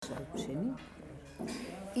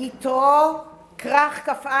יתרו, כרך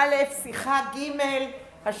כ"א, שיחה ג'.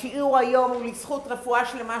 השיעור היום הוא לזכות רפואה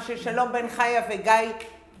שלמה של שלום בן חיה וגיא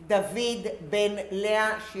דוד בן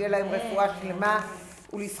לאה, שיהיה להם רפואה שלמה,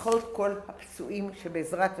 ולזכות כל הפצועים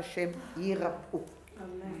שבעזרת השם יירפאו.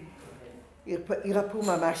 יירפאו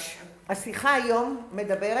ממש. השיחה היום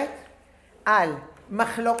מדברת על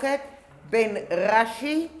מחלוקת בין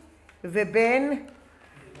רש"י ובין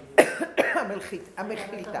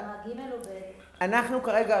המחילתא. אנחנו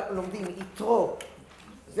כרגע לומדים יתרו,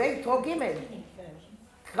 זה יתרו ג',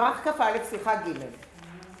 כרך כ"א שיחה ג'.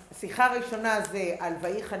 השיחה הראשונה זה על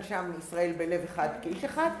ויחן שם ישראל בלב אחד כאיש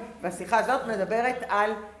אחד, והשיחה הזאת מדברת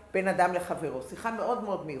על בין אדם לחברו. שיחה מאוד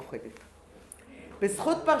מאוד מיוחדת.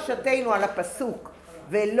 בזכות פרשתנו על הפסוק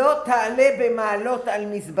ולא תעלה במעלות על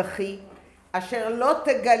מזבחי אשר לא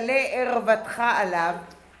תגלה ערוותך עליו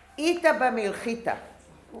איתה במלכיתה,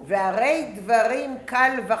 והרי דברים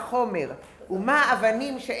קל וחומר ומה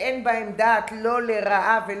אבנים שאין בהם דעת לא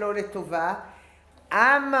לרעה ולא לטובה,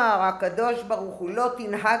 אמר הקדוש ברוך הוא לא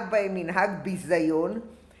תנהג בהם מנהג ביזיון,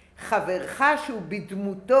 חברך שהוא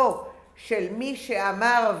בדמותו של מי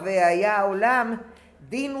שאמר והיה העולם,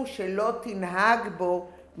 דינו שלא תנהג בו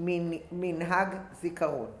מנהג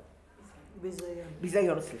זיכרון.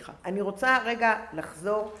 ביזיון, סליחה. אני רוצה רגע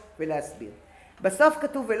לחזור ולהסביר. בסוף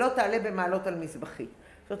כתוב ולא תעלה במעלות על מזבחי.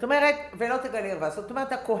 זאת אומרת, ולא תגלה ערווה. זאת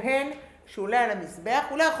אומרת, הכהן שהוא עולה על המזבח,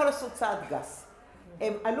 הוא לא יכול לעשות צעד גס.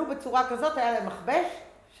 הם עלו בצורה כזאת, היה להם מכבש,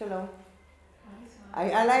 שלום.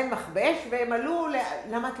 היה להם מכבש והם עלו,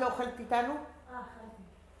 למה את לא אוכלת איתנו?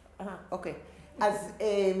 אוקיי. אז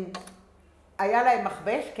היה להם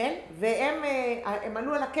מכבש, כן? והם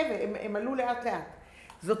עלו על הקבר, הם עלו לאט לאט.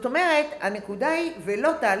 זאת אומרת, הנקודה היא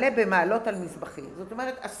ולא תעלה במעלות על מזבחי. זאת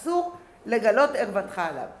אומרת, אסור לגלות ערוותך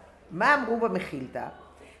עליו. מה אמרו במחילתא?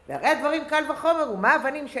 והרי הדברים קל וחומר, ומה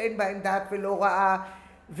אבנים שאין בהם דעת ולא רעה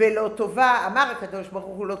ולא טובה, אמר הקדוש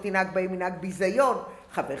ברוך הוא לא תנהג בהם מנהג ביזיון,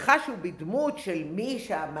 חברך שהוא בדמות של מי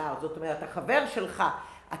שאמר, זאת אומרת החבר שלך,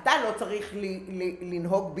 אתה לא צריך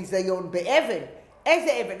לנהוג ביזיון באבן.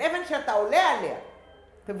 איזה אבן? אבן שאתה עולה עליה.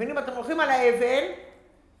 אתם מבינים? אתם הולכים על האבן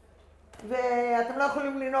ואתם לא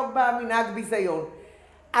יכולים לנהוג במנהג ביזיון.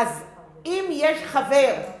 אז אם יש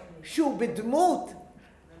חבר שהוא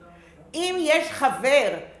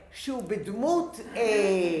בדמות,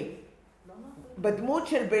 בדמות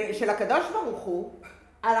של הקדוש ברוך הוא,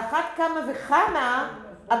 על אחת כמה וכמה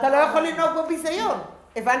אתה לא יכול לנהוג בו ביזיון.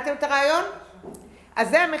 הבנתם את הרעיון? אז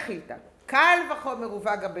זה המחילתא. קל וחומר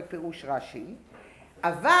הובא גם בפירוש רש"י,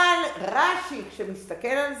 אבל רש"י כשמסתכל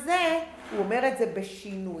על זה, הוא אומר את זה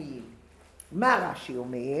בשינויים. מה רש"י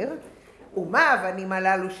אומר? ומה אבנים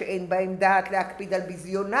הללו שאין בהם דעת להקפיד על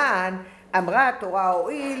ביזיונן, אמרה התורה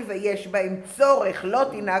הואיל ויש בהם צורך לא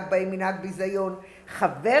תנהג בהם מנהג ביזיון,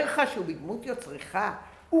 חברך שהוא בדמות יוצרך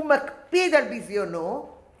הוא מקפיד על ביזיונו,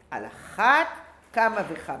 על אחת כמה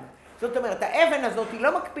וכמה. זאת אומרת, האבן הזאת היא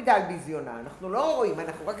לא מקפידה על ביזיונה, אנחנו לא רואים,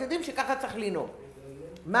 אנחנו רק יודעים שככה צריך לנהוג.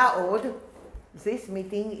 מה עוד? This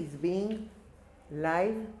meeting is being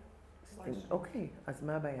live. אוקיי, אז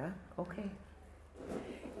מה הבעיה? אוקיי.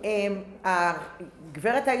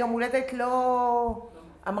 הגברת היום הולדת לא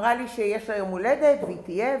אמרה לי שיש לה יום הולדת והיא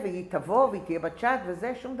תהיה והיא תבוא והיא תהיה בצ'אט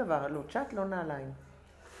וזה, שום דבר, לא צ'אט, לא נעליים.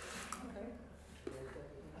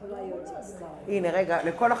 הנה רגע,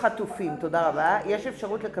 לכל החטופים, תודה רבה. יש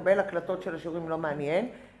אפשרות לקבל הקלטות של השיעורים, לא מעניין.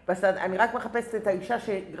 אני רק מחפשת את האישה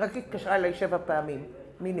שרק התקשרה אליי 7 פעמים,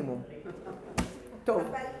 מינימום. טוב.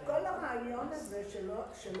 אבל כל הרעיון הזה שלא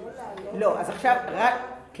לעלות... לא, אז עכשיו רק,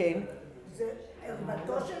 כן. זה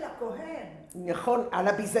ערוותו של הכהן. נכון, על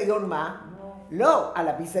הביזיון מה? לא, על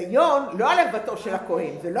הביזיון, לא על ערוותו של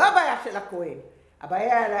הכהן. זה לא הבעיה של הכהן.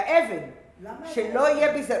 הבעיה על האבן. שלא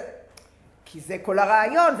יהיה ביזיון. כי זה כל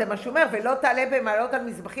הרעיון, זה מה שאומר, ולא תעלה במעלות על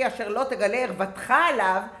מזבחי אשר לא תגלה ערוותך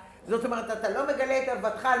עליו. זאת אומרת, אתה לא מגלה את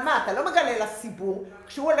ערוותך על מה? אתה לא מגלה לציבור.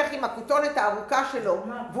 כשהוא הולך עם הכותונת הארוכה שלו,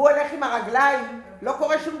 והוא הולך עם הרגליים, לא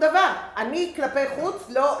קורה שום דבר. אני כלפי חוץ,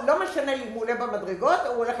 לא משנה לי אם הוא עולה במדרגות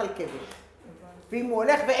או הוא הולך על כבש. ואם הוא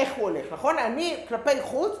הולך ואיך הוא הולך, נכון? אני כלפי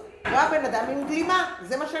חוץ רואה בן אדם עם גלימה.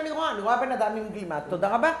 זה מה שאני רואה, אני רואה בן אדם עם גלימה.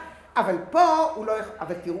 תודה רבה. אבל פה הוא לא...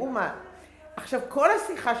 אבל תראו מה... עכשיו, כל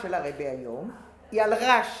השיחה של הרבי היום היא על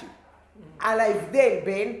רש"י, על ההבדל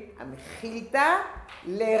בין המחילתא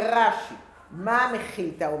לרש"י. מה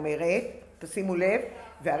המחילתא אומרת? תשימו לב,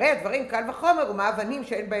 והרי הדברים קל וחומר ומה אבנים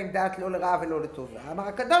שאין בהם דעת לא לרעה ולא לטובה. אמר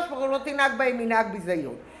הקדוש ברוך הוא לא תנהג בהם מנהג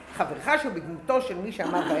ביזיון. חברך שהוא בדמותו של מי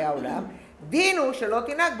שאמר והיה העולם, דינו שלא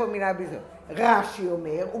תנהג בו מנהג ביזיון. רש"י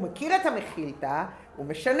אומר, הוא מכיר את המחילתא, הוא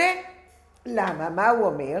משנה. למה? מה הוא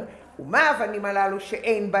אומר? ומה האבנים הללו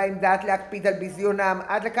שאין בהם דעת להקפיד על ביזיונם?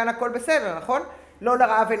 עד לכאן הכל בסדר, נכון? לא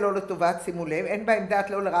לרעה ולא לטובה, שימו לב, אין בהם דעת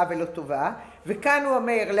לא לרעה ולא טובה, וכאן הוא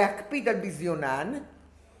אומר להקפיד על ביזיונן,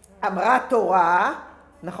 אמרה תורה,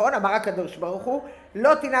 נכון? אמר הקדוש ברוך הוא,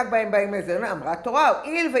 לא תנהג בהם ביזיון, אמרה תורה,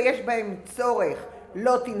 הואיל ויש בהם צורך,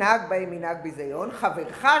 לא תנהג בהם מנהג ביזיון,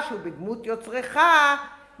 חברך שהוא בדמות יוצרך,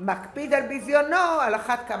 מקפיד על ביזיונו על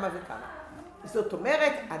אחת כמה וכמה. זאת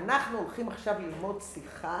אומרת, אנחנו הולכים עכשיו ללמוד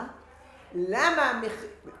שיחה, למה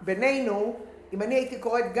בינינו, אם אני הייתי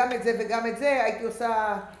קוראת גם את זה וגם את זה, הייתי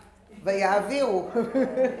עושה ויעבירו,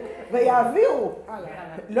 ויעבירו.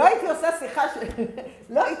 לא הייתי עושה שיחה,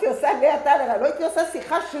 לא הייתי עושה ליאטלרה, לא הייתי עושה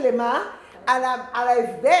שיחה שלמה על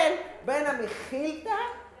ההבדל בין המחילתא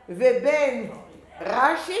ובין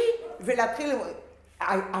רש"י, ולהתחיל,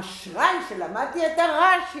 אשריי שלמדתי את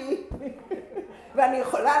הרש"י, ואני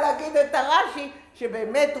יכולה להגיד את הרש"י,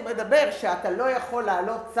 שבאמת הוא מדבר שאתה לא יכול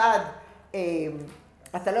לעלות צעד,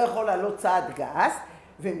 אתה לא יכול לעלות צעד גס,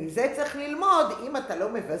 ומזה צריך ללמוד, אם אתה לא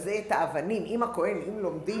מבזה את האבנים, אם הכהן, אם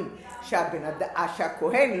לומדים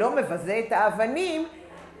שהכהן לא מבזה את האבנים,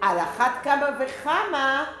 על אחת כמה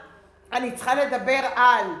וכמה, אני צריכה לדבר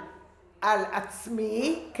על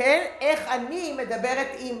עצמי, כן? איך אני מדברת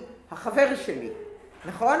עם החבר שלי,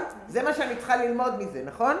 נכון? זה מה שאני צריכה ללמוד מזה,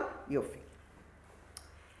 נכון? יופי.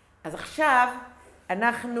 אז עכשיו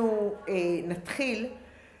אנחנו נתחיל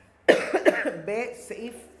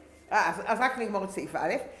בסעיף, אז רק נגמור את סעיף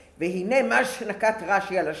א', והנה מה שנקט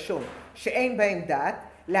רש"י הלשון, שאין בהם דעת,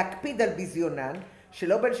 להקפיד על ביזיונן,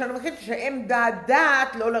 שלא בלשון המחילתא, שאין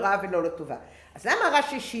דעת לא לרעה ולא לטובה. אז למה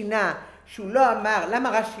רש"י שינה שהוא לא אמר, למה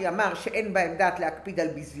רש"י אמר שאין בהם דעת להקפיד על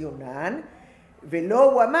ביזיונן, ולא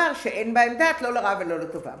הוא אמר שאין בהם דעת לא לרעה ולא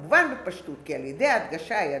לטובה? מובן בפשטות, כי על ידי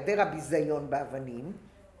ההדגשה היעדר הביזיון באבנים,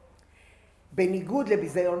 בניגוד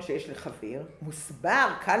לביזיון שיש לחבר, מוסבר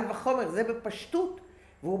קל וחומר זה בפשטות,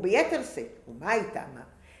 והוא ביתר שאת. ומה היא טעמה?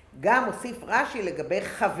 גם הוסיף רש"י לגבי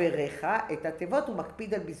חבריך את התיבות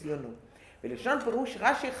ומקפיד על ביזיונו. ולשון פירוש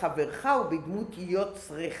רש"י חברך הוא בדמות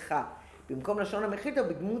יוצרך, במקום לשון המחילתא הוא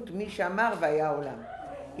בדמות מי שאמר והיה עולם.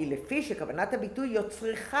 היא לפי שכוונת הביטוי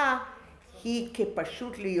יוצרך היא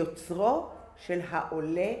כפשוט ליוצרו של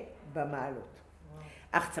העולה במעלות.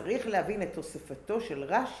 אך צריך להבין את תוספתו של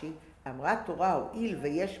רש"י, אמרה תורה הואיל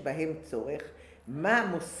ויש בהם צורך, מה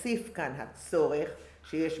מוסיף כאן הצורך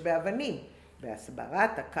שיש באבנים?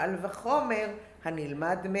 בהסברת הקל וחומר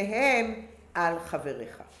הנלמד מהם על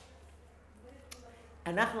חבריך.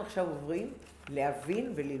 אנחנו עכשיו עוברים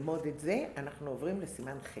להבין וללמוד את זה, אנחנו עוברים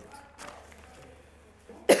לסימן ח'.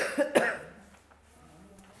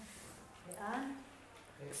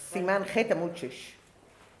 סימן ח' עמוד 6.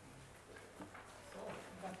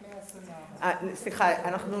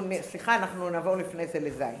 סליחה, אנחנו נעבור לפני זה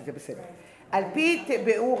לזין, זה בסדר. על פי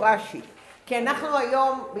באור רש"י, כי אנחנו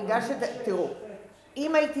היום, בגלל תראו,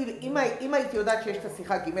 אם הייתי יודעת שיש את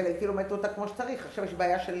השיחה ג' הייתי לומדת אותה כמו שצריך, עכשיו יש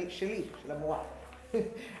בעיה שלי, של המורה.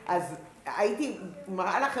 אז הייתי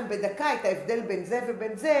מראה לכם בדקה את ההבדל בין זה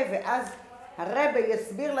ובין זה, ואז הרב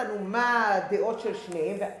יסביר לנו מה הדעות של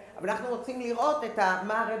שניהם, אבל אנחנו רוצים לראות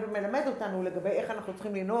מה הרב מלמד אותנו לגבי איך אנחנו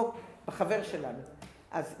צריכים לנהוג בחבר שלנו.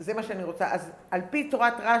 אז זה מה שאני רוצה. אז על פי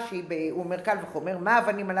תורת רש"י, הוא אומר קל וחומר, מה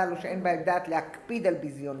האבנים הללו שאין בהם דעת להקפיד על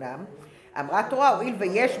ביזיונם? אמרה תורה, הואיל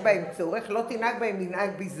ויש בהם צורך, לא תנהג בהם מנהג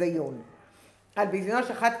ביזיון. על ביזיונו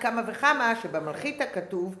של אחת כמה וכמה, שבמלכיתא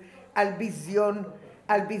כתוב על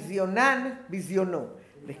ביזיונן ביזיונו.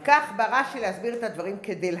 וכך בא רש"י להסביר את הדברים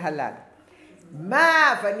כדלהלן. מה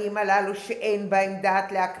האבנים הללו שאין בהם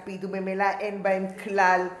דעת להקפיד וממילא אין בהם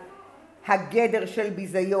כלל הגדר של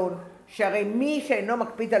ביזיון? שהרי מי שאינו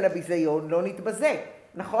מקפיד על הביזיון לא נתבזה,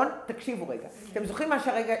 נכון? תקשיבו רגע. אתם זוכרים מה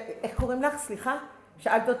שהרגע, איך קוראים לך? סליחה?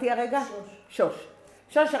 שאלת אותי הרגע? שוש.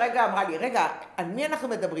 שוש הרגע אמרה לי, רגע, על מי אנחנו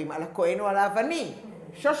מדברים? על הכהן או על האבנים?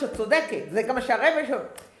 שוש, את צודקת, זה גם מה שהרבא שואל.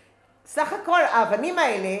 סך הכל, האבנים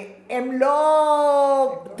האלה, הם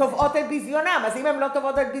לא תובעות את ביזיונם, אז אם הם לא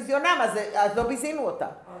תובעות את ביזיונם, אז לא ביזינו אותם.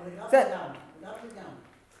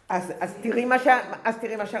 אז תראי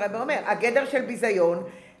מה שהרבא אומר, הגדר של ביזיון,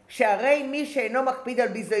 שהרי מי שאינו מקפיד על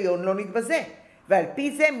ביזיון לא נתבזה, ועל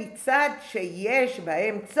פי זה מצד שיש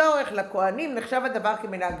בהם צורך לכהנים נחשב הדבר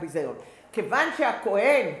כמנהג ביזיון. כיוון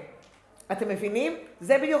שהכהן, אתם מבינים?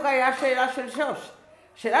 זה בדיוק היה השאלה של שוש.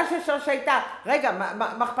 שאלה של שוש הייתה, רגע,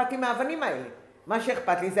 מה אכפת לי מהאבנים האלה? מה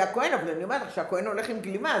שאכפת לי זה הכהן, אבל אני אומרת לך שהכהן הולך עם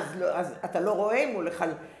גלימה, אז אתה לא רואה אם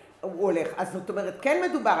הוא הולך. אז זאת אומרת, כן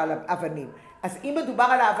מדובר על אבנים. אז אם מדובר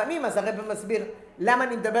על האבנים, אז הרב מסביר למה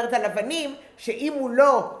אני מדברת על אבנים, שאם הוא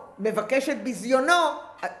לא מבקש את ביזיונו,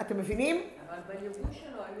 אתם מבינים? אבל ביבוש שלו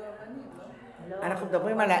היו אבנים, לא? אנחנו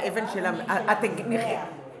מדברים על האבן של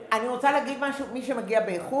אני רוצה להגיד משהו, מי שמגיע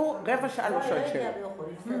באיחור, רבע שעה לא שואל שאלה.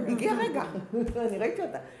 הגיע רגע, אני ראיתי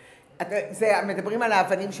אותה. מדברים על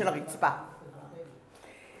האבנים של הרצפה.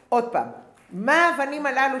 עוד פעם, מה האבנים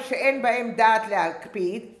הללו שאין בהם דעת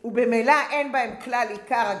להקפיד, ובמילא אין בהם כלל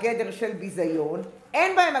עיקר הגדר של ביזיון,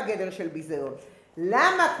 אין בהם הגדר של ביזיון.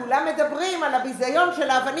 למה כולם מדברים על הביזיון של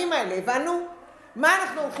האבנים האלה? הבנו? מה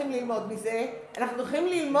אנחנו הולכים ללמוד מזה? אנחנו הולכים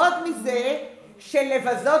ללמוד מזה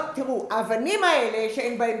שלבזות, תראו, האבנים האלה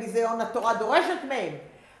שאין בהם ביזיון, התורה דורשת מהם.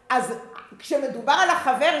 אז כשמדובר על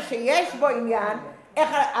החבר שיש בו עניין, איך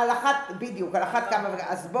על אחת, בדיוק, על אחת כמה וכמה,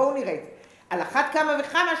 אז בואו נראה. על אחת כמה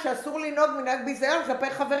וכמה שאסור לנהוג מנהג ביזיון כלפי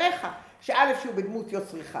חבריך, שא' שהוא בדמות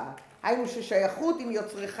יוצריך, היינו ששייכות עם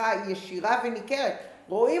יוצריך היא ישירה וניכרת,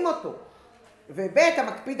 רואים אותו. וב'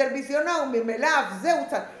 המקפיד על ביזיונו, הוא ממילא אף זה הוא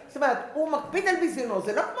צד. זאת אומרת, הוא מקפיד על ביזיונו,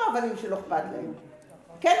 זה לא כמו אבנים שלא אכפת להם.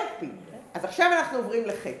 כן מקפיד. אז עכשיו אנחנו עוברים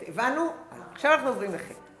לחטא. הבנו? עכשיו אנחנו עוברים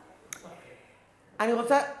לחטא. אני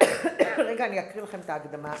רוצה, רגע אני אקריא לכם את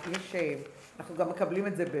ההקדמה. אנחנו גם מקבלים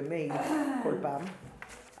את זה במייל כל פעם.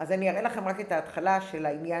 אז אני אראה לכם רק את ההתחלה של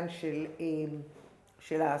העניין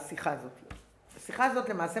של השיחה הזאת. השיחה הזאת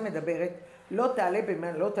למעשה מדברת, לא תעלה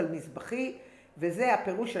במעלות על מזבחי, וזה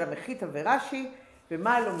הפירוש של המחיתא ורש"י,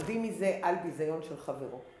 ומה לומדים מזה על ביזיון של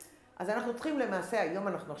חברו. אז אנחנו צריכים למעשה, היום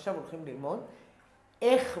אנחנו עכשיו הולכים ללמוד,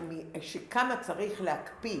 איך, שכמה צריך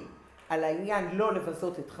להקפיד על העניין לא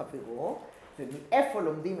לבזות את חברו, ומאיפה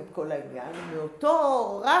לומדים את כל העניין,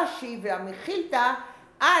 מאותו רש"י והמחיתא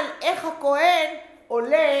על איך הכהן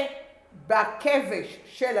עולה בכבש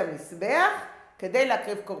של המזבח כדי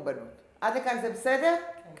להקריב קורבנות. עד לכאן זה בסדר?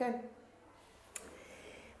 כן.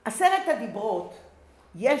 10 הדיברות,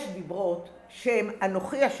 יש דיברות שהם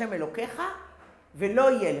אנוכי השם אלוקיך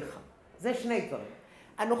ולא יהיה לך. זה שני דברים.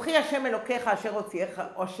 אנוכי השם אלוקיך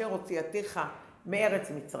אשר הוציאתיך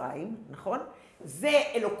מארץ מצרים, נכון? זה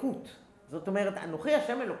אלוקות. זאת אומרת, אנוכי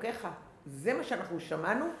השם אלוקיך, זה מה שאנחנו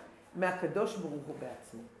שמענו מהקדוש ברוך הוא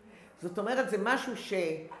בעצמו. זאת אומרת, זה משהו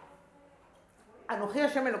אנוכי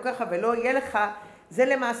השם אלוקיך ולא יהיה לך, זה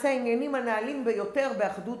למעשה העניינים הנעלים ביותר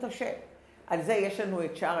באחדות השם. על זה יש לנו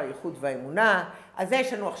את שער הייחוד והאמונה, על זה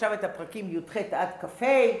יש לנו עכשיו את הפרקים י"ח עד כ"ה,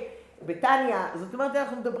 בתניא. זאת אומרת,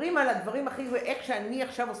 אנחנו מדברים על הדברים הכי, איך שאני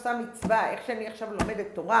עכשיו עושה מצווה, איך שאני עכשיו לומדת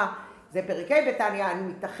תורה, זה פרקי בתניא, אני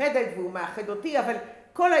מתאחדת והוא מאחד אותי, אבל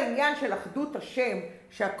כל העניין של אחדות השם,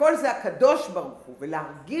 שהכל זה הקדוש ברוך הוא,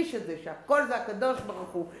 ולהרגיש את זה שהכל זה הקדוש ברוך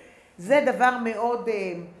הוא, זה דבר מאוד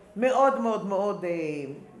מאוד מאוד מאוד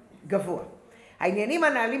גבוה. העניינים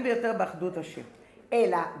הנעלים ביותר באחדות השם.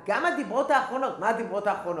 אלא גם הדיברות האחרונות, מה הדיברות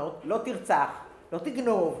האחרונות? לא תרצח, לא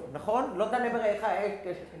תגנוב, נכון? לא תענה ברעך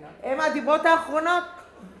אש. הם הדיברות האחרונות.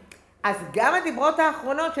 אז גם הדיברות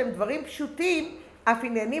האחרונות שהם דברים פשוטים, אף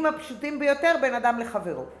עניינים הפשוטים ביותר בין אדם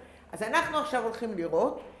לחברו. אז אנחנו עכשיו הולכים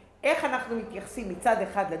לראות איך אנחנו מתייחסים מצד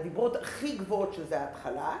אחד לדיברות הכי גבוהות שזה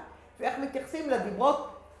ההתחלה, ואיך מתייחסים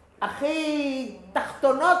לדיברות הכי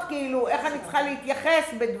תחתונות, כאילו, איך אני צריכה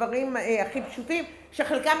להתייחס בדברים הכי פשוטים,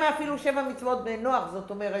 שחלקם אפילו 7 מצוות בני נוח, זאת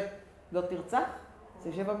אומרת, לא תרצח,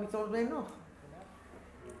 זה 7 מצוות בני נוח.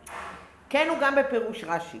 כן, הוא גם בפירוש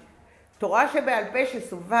רש"י. תורה שבעל פה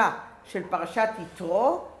שסובה של פרשת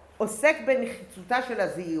יתרו, עוסק בנחיצותה של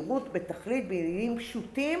הזהירות בתכלית בעניינים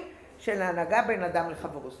פשוטים של ההנהגה בין אדם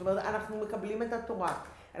לחברו. זאת אומרת, אנחנו מקבלים את התורה.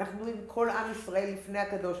 אנחנו עם כל עם ישראל לפני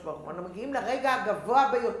הקדוש ברוך הוא. אנחנו מגיעים לרגע הגבוה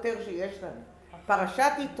ביותר שיש לנו.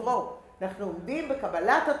 פרשת יתרו. אנחנו עומדים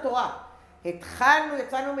בקבלת התורה.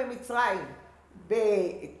 יצאנו ממצרים,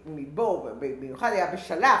 באור, במיוחד היה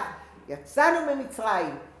בשלח, יצאנו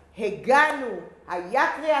ממצרים, הגענו, היה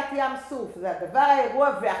קריאת ים סוף, זה הדבר האירוע,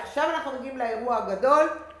 ועכשיו אנחנו מגיעים לאירוע הגדול,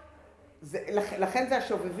 לכן זה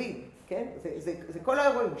השובבים, כן? זה כל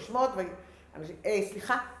האירועים, שמות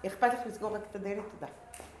סליחה, אכפת לך לסגור רק את הדלת? תודה.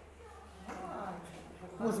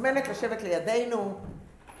 מוזמנת לשבת לידינו.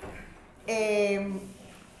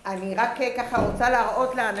 אני רק ככה רוצה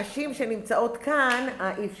להראות לאנשים שנמצאות כאן,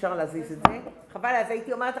 אי אפשר להזיז את זה. חבל, אז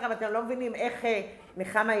הייתי אומרת לכם, אתם לא מבינים איך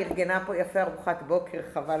נחמה ארגנה פה יפה ארוחת בוקר,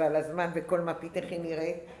 חבל על הזמן, וכל מפית איך היא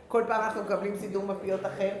נראית. כל פעם אנחנו מקבלים סידור מפיות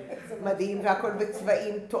אחר, מדהים, והכל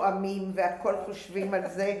בצבעים תואמים, והכל חושבים על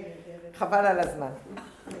זה, חבל על הזמן.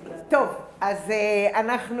 טוב, אז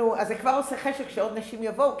זה כבר עושה חשק שעוד נשים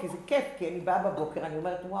יבואו, כי זה כיף, כי אני באה בבוקר, אני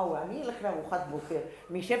אומרת, וואו, אני אלך לארוחת בוקר,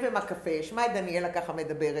 נשב עם הקפה, אשמע את דניאלה ככה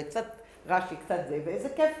מדברת, קצת רש"י, קצת זה, ואיזה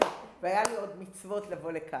כיף. והיה לי עוד מצוות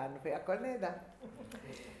לבוא לכאן, והכל נהדר.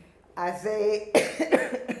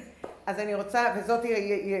 אז אני רוצה, וזאת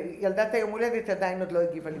ילדת היום הולדת, עדיין עוד לא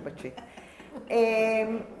הגיבה לי בצ'אט.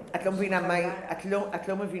 את לא מבינה מה היא, את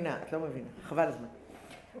לא מבינה, חבל הזמן.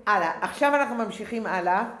 הלאה, עכשיו אנחנו ממשיכים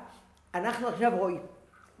הלאה, אנחנו עכשיו רואים.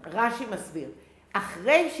 רש"י מסביר,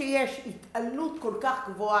 אחרי שיש התעלות כל כך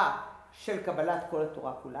גבוהה של קבלת כל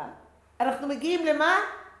התורה כולה, אנחנו מגיעים למה?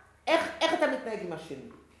 איך אתה מתנהג עם השני?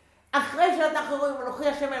 אחרי שאתה רואים, אנוכי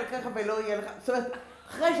השם אלוקיך ולא יהיה לך, זאת אומרת,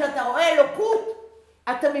 אחרי שאתה רואה אלוקות,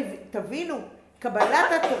 תבינו,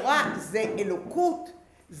 קבלת התורה זה אלוקות,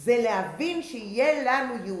 זה להבין שיהיה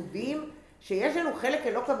לנו יהודים, שיש לנו חלק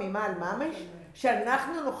אלוקא ממעל ממש,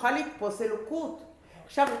 שאנחנו נוכל לתפוס אלוקות.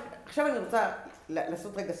 עכשיו אני רוצה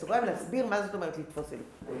לעשות רגע סוגריים, להסביר מה זאת אומרת לתפוס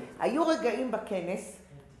אלוקות. היו רגעים בכנס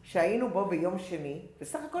שהיינו בו ביום שני,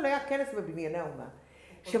 בסך הכל היה כנס בבנייני האומה,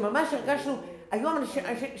 שממש הרגשנו, היו אנשים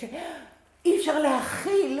שאי אפשר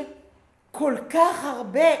להכיל כל כך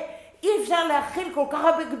הרבה, אי אפשר להכיל כל כך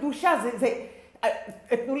הרבה קדושה,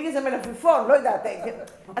 תנו לי איזה מלפפון, לא יודעת,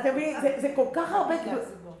 אתם מבינים, זה כל כך הרבה קדושה,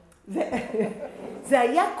 זה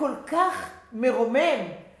היה כל כך מרומם,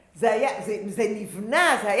 זה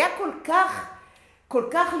נבנה, זה היה כל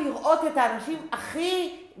כך לראות את האנשים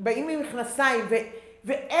הכי באים ממכנסיים,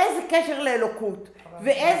 ואיזה קשר לאלוקות,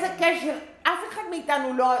 ואיזה קשר, אף אחד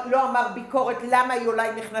מאיתנו לא אמר ביקורת למה היא עולה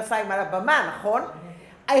עם מכנסיים על הבמה, נכון?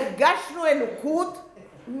 הרגשנו אלוקות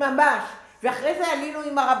ממש, ואחרי זה עלינו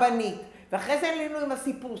עם הרבנית, ואחרי זה עלינו עם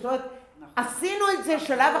הסיפור, זאת אומרת, עשינו את זה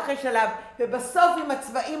שלב אחרי שלב, ובסוף עם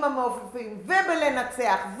הצבעים המעופפים,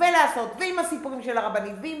 ובלנצח, ולעשות, ועם הסיפורים של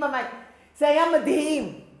הרבנית, ועם המים, זה היה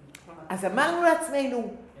מדהים. אז אמרנו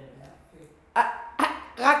לעצמנו,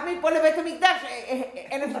 רק מפה לבית המקדש,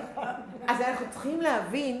 אין אפשר. אז אנחנו צריכים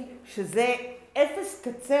להבין שזה אפס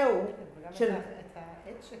קצהו של... את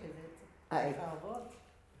העט שכזה, את הערבות,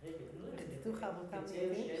 כתתו חרבותם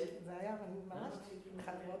לעתים, זה היה ממש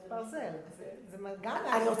חרבות ברזל.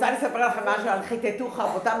 אני רוצה לספר לכם משהו על חיטטו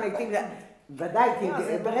חרבותם לעתים, ודאי, כי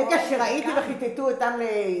ברגע שראיתי וחיטטו אותם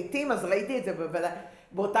לעתים, אז ראיתי את זה בוודאי.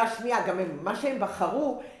 באותה שנייה, גם מה שהם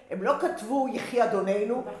בחרו, הם לא כתבו יחי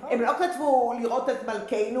אדוננו, הם לא כתבו לראות את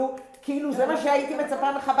מלכנו, כאילו זה מה שהייתי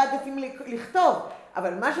מצפה מחב"דניקים לכתוב.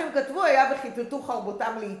 אבל מה שהם כתבו היה וחיטטו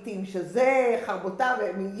חרבותם לעתים, שזה חרבותם,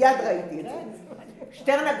 ומיד ראיתי את זה.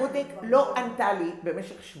 שטרן הגותניק לא ענתה לי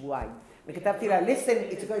במשך שבועיים. וכתבתי לה,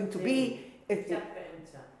 listen, it's going to be... קצת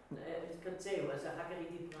באמצע. תקצר, אז אחר כך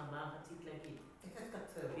היא דיברה, מה רצית להגיד?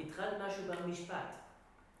 התחלת משהו במשפט.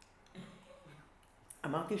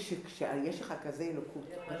 אמרתי שכשיש לך כזה אלוקות,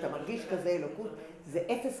 אתה מרגיש כזה אלוקות, זה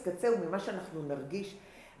אפס קצהו ממה שאנחנו נרגיש,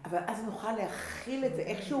 אבל אז נוכל להכיל את זה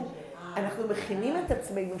איכשהו, אנחנו מכינים את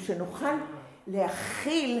עצמנו שנוכל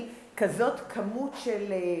להכיל כזאת כמות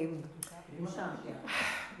של...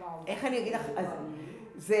 איך אני אגיד לך?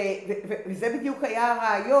 וזה בדיוק היה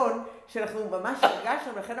הרעיון שאנחנו ממש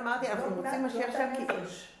הרגשנו, ולכן אמרתי, אנחנו רוצים משיח שם כי...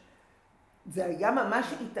 זה היה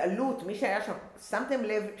ממש התעלות, מי שהיה שם, שמתם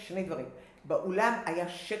לב שני דברים. באולם היה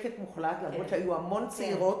שקט מוחלט, למרות שהיו המון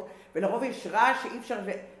צעירות, ולרוב יש רעש שאי אפשר,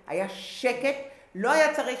 היה שקט, לא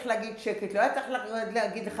היה צריך להגיד שקט, לא היה צריך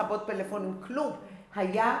להגיד לכבות פלאפונים, כלום.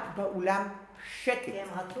 היה באולם שקט. כי הם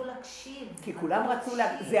רצו להקשיב. כי כולם רצו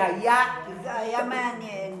להקשיב, זה היה... זה היה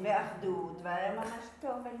מעניין, ואחדות, והיה ממש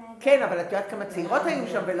טוב ונהדר. כן, אבל את יודעת כמה צעירות היו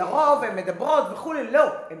שם, ולרוב הן מדברות וכולי, לא.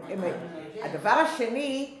 הדבר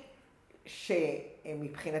השני,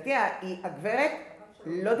 שמבחינתי, הגברת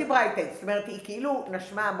לא דיברה איתה, זאת אומרת, היא כאילו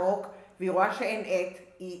נשמה עמוק, והיא רואה שאין עת,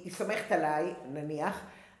 היא סומכת עליי, נניח,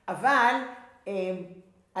 אבל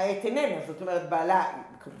העת איננה, זאת אומרת, בעלה,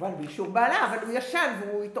 כמובן באישור בעלה, אבל הוא ישן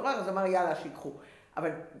והוא התעורר, אז אמר יאללה, שיקחו.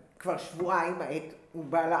 אבל כבר שבועיים העת, הוא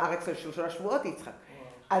בא לארץ על 3 שבועות, יצחק.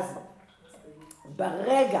 אז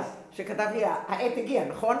ברגע שכתבתי, העת הגיע,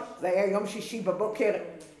 נכון? זה היה יום שישי בבוקר,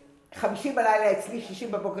 5 בלילה אצלי, 6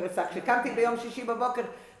 בבוקר אצלך. כשקמתי ביום 6 בבוקר,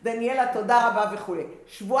 דניאלה, תודה רבה וכו'.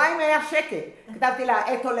 שבועיים היה שקט. כתבתי לה,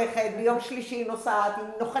 העת הולכת, ביום שלישי נוסעת, היא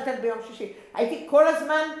נוחתת ביום שישי. הייתי כל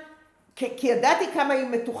הזמן, כי ידעתי כמה היא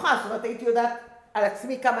מתוחה, זאת אומרת, הייתי יודעת על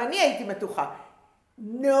עצמי כמה אני הייתי מתוחה.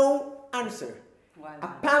 No answer.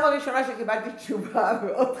 הפעם הראשונה שקיבלתי תשובה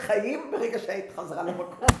ועוד חיים, ברגע שהיית חזרה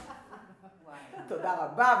למקום. תודה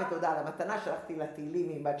רבה ותודה על המתנה, שלחתי לה תהילים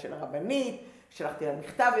עם בת של הרבנית, שלחתי לה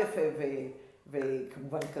מכתב יפה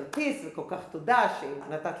וכמובן כרטיס, וכל כך תודה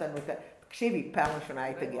שנתת לנו את ה... תקשיבי, פעם ראשונה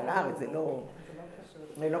היית הגיעה לארץ,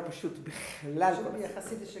 זה לא פשוט בכלל. שום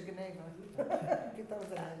יחסידי שגנבה.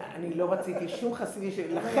 אני לא רציתי שום חסידי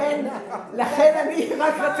לכן אני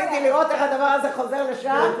רק רציתי לראות איך הדבר הזה חוזר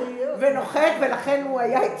לשם ונוחת, ולכן הוא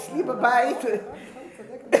היה אצלי בבית.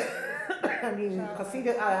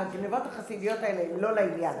 הגנבות החסידיות האלה הן לא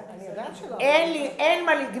לעניין. אין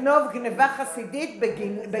מה לגנוב גנבה חסידית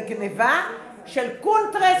בגנבה של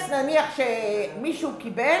קונטרס, נניח שמישהו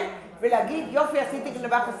קיבל, ולהגיד יופי עשיתי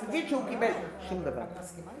גנבה חסידית שהוא קיבל. שום דבר.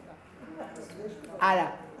 הלאה.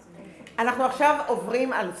 אנחנו עכשיו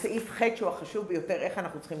עוברים על סעיף ח' שהוא החשוב ביותר, איך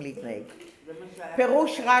אנחנו צריכים להתנהג.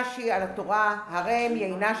 פירוש רש"י על התורה, הרי הם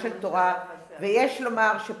יינה של תורה, ויש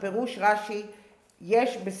לומר שפירוש רש"י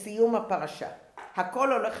יש בסיום הפרשה.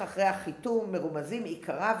 הכל הולך אחרי החיתום, מרומזים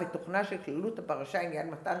עיקרה ותוכנה של כללות הפרשה, עניין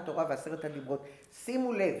מתן תורה ועשרת הדיברות.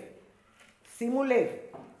 שימו לב,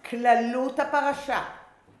 כללות הפרשה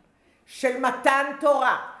של מתן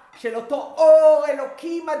תורה, של אותו אור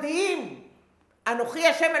אלוקי מדהים, אנוכי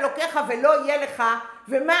השם אלוקיך ולא יהיה לך,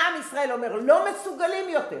 ומה עם ישראל אומר? לא מסוגלים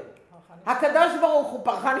יותר. הקדוש ברוך הוא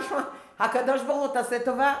פרחה נשמע, הקדוש ברוך הוא תעשה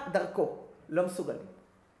טובה דרכו, לא מסוגלים.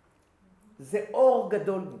 זה אור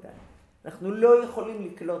גדול מדי, אנחנו לא יכולים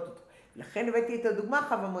לקלוט אותו. לכן הבאתי את הדוגמה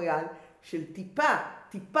חווה מויאל של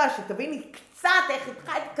טיפה שתביני קצת איך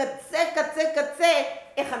התחיל קצה,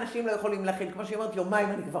 איך אנשים לא יכולים להכין. כמו שהיא אומרת,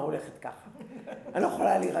 יומיים אני כבר הולכת ככה, אני לא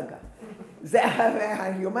יכולה להירגע. זה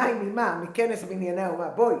יומיים ממה? מכנס בענייני האומה.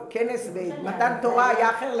 בואי, כנס במתן תורה היה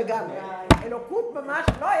אחר לגמרי. אלוקות ממש,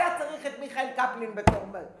 לא היה צריך את מיכאל קפלין בתור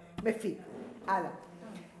מפיק. הלאה.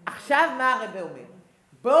 עכשיו מה הרב אומר?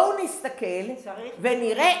 בואו נסתכל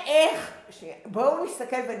ונראה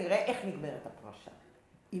איך נגמרת הפרשה.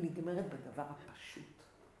 היא נגמרת בדבר הפשוט.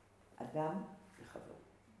 אדם וחברו.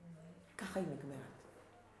 ככה היא נגמרת.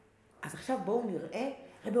 אז עכשיו בואו נראה,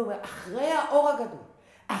 הרב אומר, אחרי האור הגדול,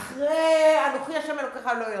 אחרי אנוכי השם אלוקיך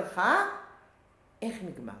לא ילך, איך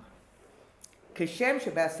נגמר? כשם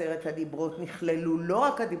שבעשרת הדיברות נכללו לא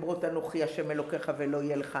רק הדיברות אנוכי השם אלוקיך ולא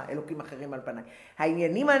יהיה לך אלוקים אחרים על פניי,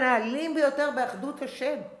 העניינים הנעלים ביותר באחדות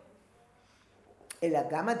השם, אלא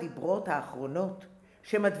גם הדיברות האחרונות,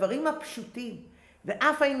 שהם הדברים הפשוטים,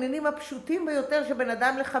 ואף העניינים הפשוטים ביותר שבין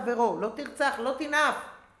אדם לחברו, לא תרצח, לא תנאף.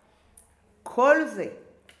 כל זה,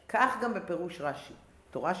 כך גם בפירוש רש"י,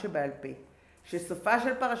 תורה שבעל פה, שסופה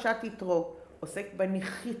של פרשת יתרו עוסק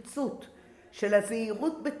בנחיצות של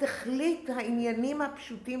הזהירות בתכלית העניינים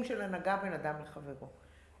הפשוטים של הנהגה בין אדם לחברו.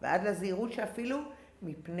 ועד לזהירות שאפילו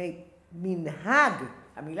מפני מנהג,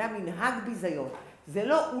 המילה מנהג ביזיון,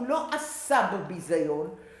 הוא לא עשה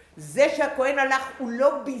בביזיון, זה שהכהן הלך הוא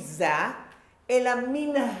לא ביזה, אלא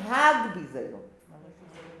מנהג ביזיון.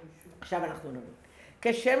 עכשיו אנחנו נבין.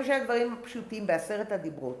 כשם שהדברים הפשוטים בעשרת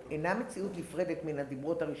הדיברות אינם מציאות נפרדת מן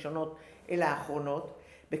הדיברות הראשונות אל האחרונות,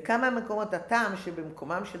 בכמה מקומות הטעם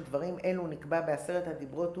שבמקומם של דברים אלו נקבע בעשרת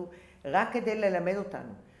הדיברות הוא רק כדי ללמד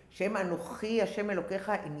אותנו שהם אנוכי השם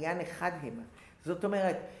אלוקיך עניין אחד המה. זאת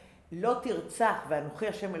אומרת, לא תרצח ואנוכי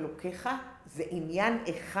השם אלוקיך זה עניין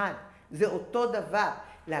אחד, זה אותו דבר.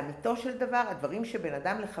 לאמיתו של דבר, הדברים שבין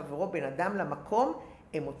אדם לחברו, בין אדם למקום,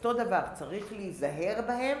 הם אותו דבר. צריך להיזהר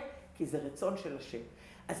בהם כי זה רצון של השם.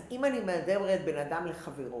 אז אם אני מדברת בין אדם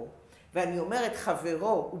לחברו, ואני אומרת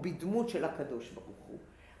חברו הוא בדמות של הקדוש ברוך הוא,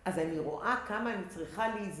 אז אני רואה כמה אני צריכה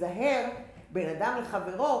להיזהר בין אדם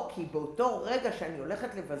לחברו, כי באותו רגע שאני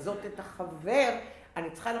הולכת לבזות את החבר,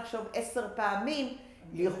 אני צריכה לחשוב 10 פעמים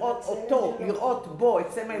לראות אותו, לראות בו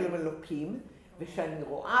את סמל אלוקים, ושאני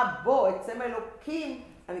רואה בו את סמל אלוקים,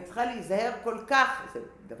 אני צריכה להיזהר כל כך. זה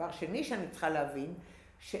דבר שני שאני צריכה להבין,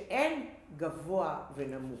 שאין גבוה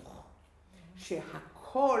ונמוך,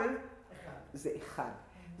 שהכל זה אחד.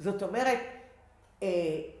 זאת אומרת,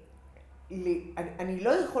 אני לא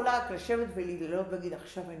יכולה רק לשבת ולהתגלות ולהגיד,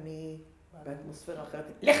 עכשיו אני באטמוספירה אחרת,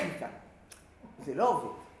 לך מכאן. זה לא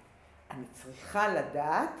עובד. אני צריכה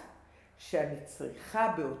לדעת שאני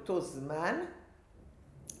צריכה באותו זמן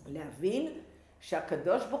להבין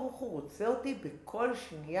שהקדוש ברוך הוא רוצה אותי בכל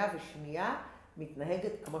שנייה ושנייה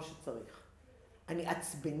מתנהגת כמו שצריך. אני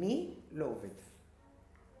עצבני, לא עובד.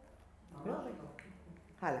 לא עובד.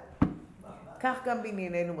 הלאה. כך גם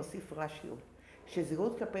בענייננו מוסיף רש"י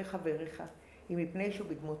שזהירות כלפי חבריך היא מפני שהוא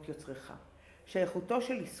בדמות יוצרך. שייכותו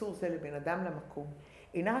של איסור זה לבן אדם למקום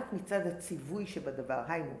אינה רק מצד הציווי שבדבר,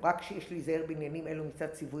 היינו, רק שיש להיזהר בעניינים אלו מצד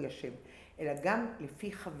ציווי השם, אלא גם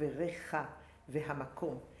לפי חבריך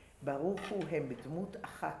והמקום. ברוך הוא הם בדמות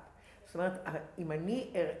אחת. זאת אומרת, אם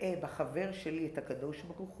אני אראה בחבר שלי את הקדוש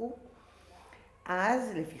ברוך הוא,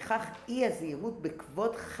 אז לפיכך אי הזהירות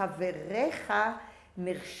בכבוד חבריך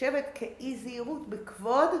נחשבת כאי זהירות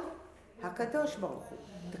בכבוד הקדוש ברוך הוא.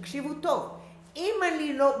 תקשיבו טוב. אם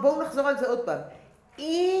אני לא, בואו נחזור על זה עוד פעם.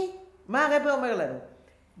 מה הרב אומר לנו?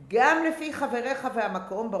 גם לפי חבריך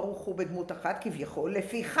והמקום ברוך הוא בדמות אחת כביכול,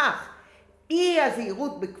 לפיכך אי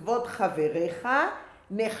הזהירות בכבוד חבריך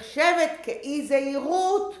נחשבת כאי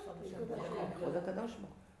זהירות בכבוד הקדוש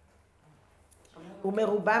ברוך הוא.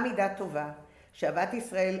 ומרובה מידה טובה שאהבת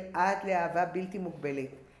ישראל עד לאהבה בלתי מוגבלת,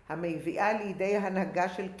 המביאה לידי הנהגה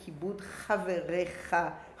של כיבוד חבריך,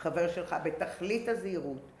 חבר שלך, בתכלית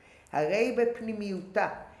הזהירות, הרי בפנימיותה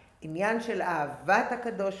עניין של אהבת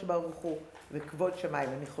הקדוש ברוך הוא וכבוד שמיים.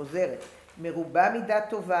 אני חוזרת. מרובה מידה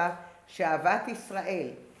טובה שאהבת ישראל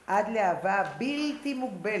עד לאהבה בלתי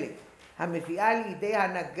מוגבלת, המביאה לידי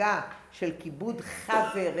הנהגה של כיבוד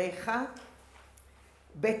חבריך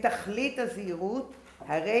בתכלית הזהירות,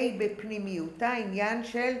 הרי בפנימיותה עניין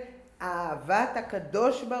של אהבת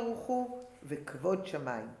הקדוש ברוך הוא וכבוד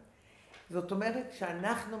שמיים. זאת אומרת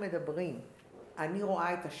שאנחנו מדברים, אני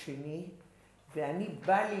רואה את השני, ואני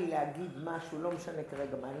בא לי להגיד משהו, לא משנה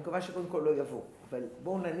כרגע מה, אני מקווה שקודם כל לא יבוא, אבל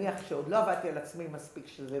בואו נניח שעוד לא עבדתי על עצמי מספיק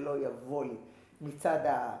שזה לא יבוא לי מצד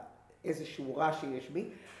איזשהו רע שיש בי,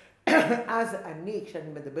 אז אני, כשאני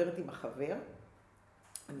מדברת עם החבר,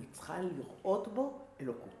 אני צריכה לראות בו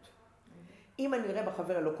אלוקות. אם אני אראה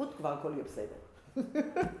בחבר אלוקות, כבר הכל יהיה בסדר.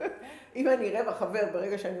 אם אני אראה בחבר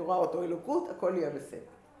ברגע שאני רואה אותו אלוקות, הכל יהיה בסדר.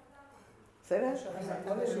 בסדר?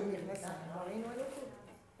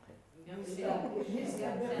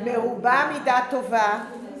 מרובה מידה טובה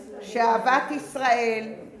שאהבת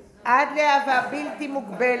ישראל עד לאהבה בלתי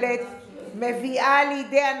מוגבלת מביאה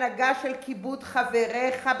לידי הנהגה של כיבוד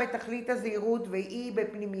חבריך בתכלית הזהירות, והיא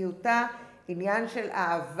בפנימיותה עניין של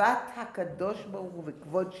אהבת הקדוש ברוך הוא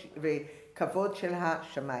וכבוד של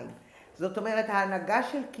השמיים. זאת אומרת, ההנהגה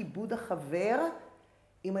של כיבוד החבר,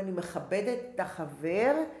 אם אני מכבדת את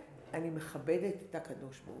החבר, אני מכבדת את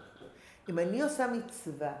הקדוש ברוך הוא. אם אני עושה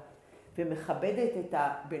מצווה ומכבדת את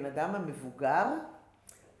הבן אדם המבוגר,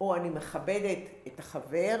 או אני מכבדת את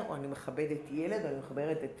החבר, או אני מכבדת ילד, או אני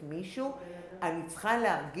מכבדת את מישהו, אני צריכה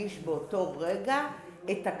להרגיש באותו רגע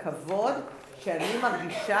את הכבוד שאני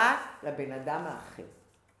מרגישה לבן אדם האחר.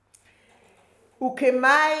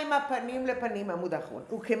 וכמים הפנים לפנים, עמוד האחרון,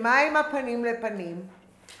 וכמים הפנים לפנים,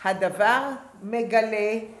 הדבר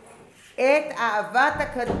מגלה את אהבת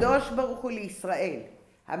הקדוש ברוך הוא לישראל,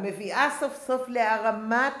 המביאה סוף סוף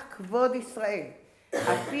להרמת כבוד ישראל,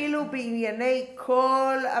 אפילו בענייני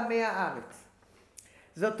כל עמי הארץ.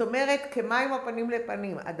 זאת אומרת, כמים הפנים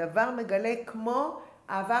לפנים, הדבר מגלה כמו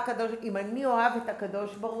אהבה הקדוש, אם אני אוהב את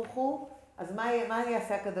הקדוש ברוך הוא, אז מה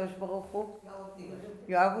יעשה הקדוש ברוך הוא?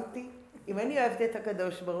 יאהב אותי. אם אני אוהבת את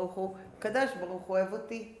הקדוש ברוך הוא, הקדוש ברוך הוא אוהב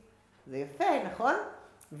אותי. זה יפה, נכון?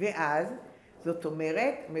 ואז, זאת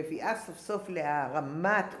אומרת, מביאה סוף סוף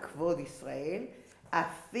להרמת כבוד ישראל,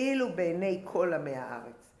 אפילו בעיני כל עמי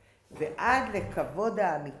הארץ. ועד לכבוד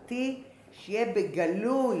האמיתי, שיהיה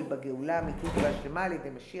בגלוי בגאולה האמיתית והשלמה על ידי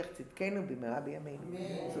משיח צדקנו במהרה בימינו.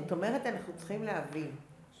 זאת אומרת, אנחנו צריכים להבין,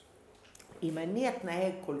 אם אני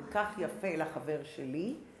אתנהג כל כך יפה לחבר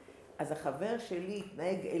שלי, אז החבר שלי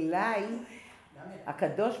יתנהג אליי,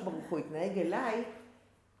 הקדוש ברוך הוא יתנהג אליי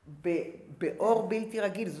באור בלתי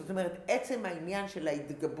רגיל. זאת אומרת, עצם העניין של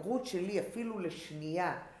ההתגברות שלי אפילו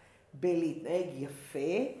לשנייה בלהתנהג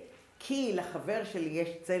יפה, כי לחבר שלי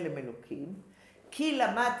יש צלם אלוקים, כי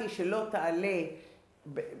למדתי שלא תעלה,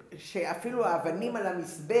 שאפילו האבנים על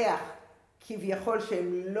המזבח, כביכול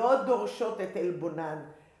שהן לא דורשות את עלבונן,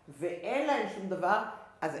 ואין להן שום דבר,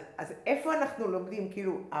 אז איפה אנחנו לומדים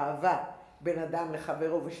כאילו אהבה בין אדם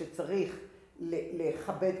לחברו, ושצריך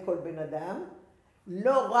לכבד כל בן אדם,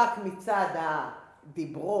 לא רק מצד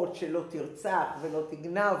הדיברות שלא תרצח ולא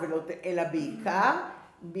תגנב אלא בעיקר,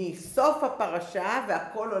 מסוף הפרשה,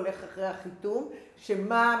 והכל הולך אחרי החיתום,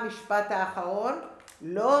 שמה המשפט האחרון?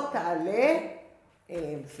 לא תעלה,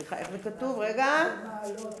 סליחה, איך זה כתוב? רגע.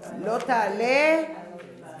 לא תעלה,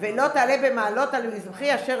 ולא תעלה במעלות על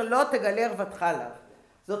מזבחי אשר לא תגלה ערוותך עליו.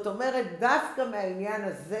 זאת אומרת, דווקא מהעניין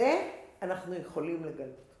הזה אנחנו יכולים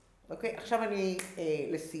לגלות. אוקיי? עכשיו אני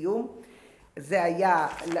לסיום. זה היה,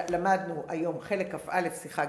 למדנו היום חלק כ"א שיחה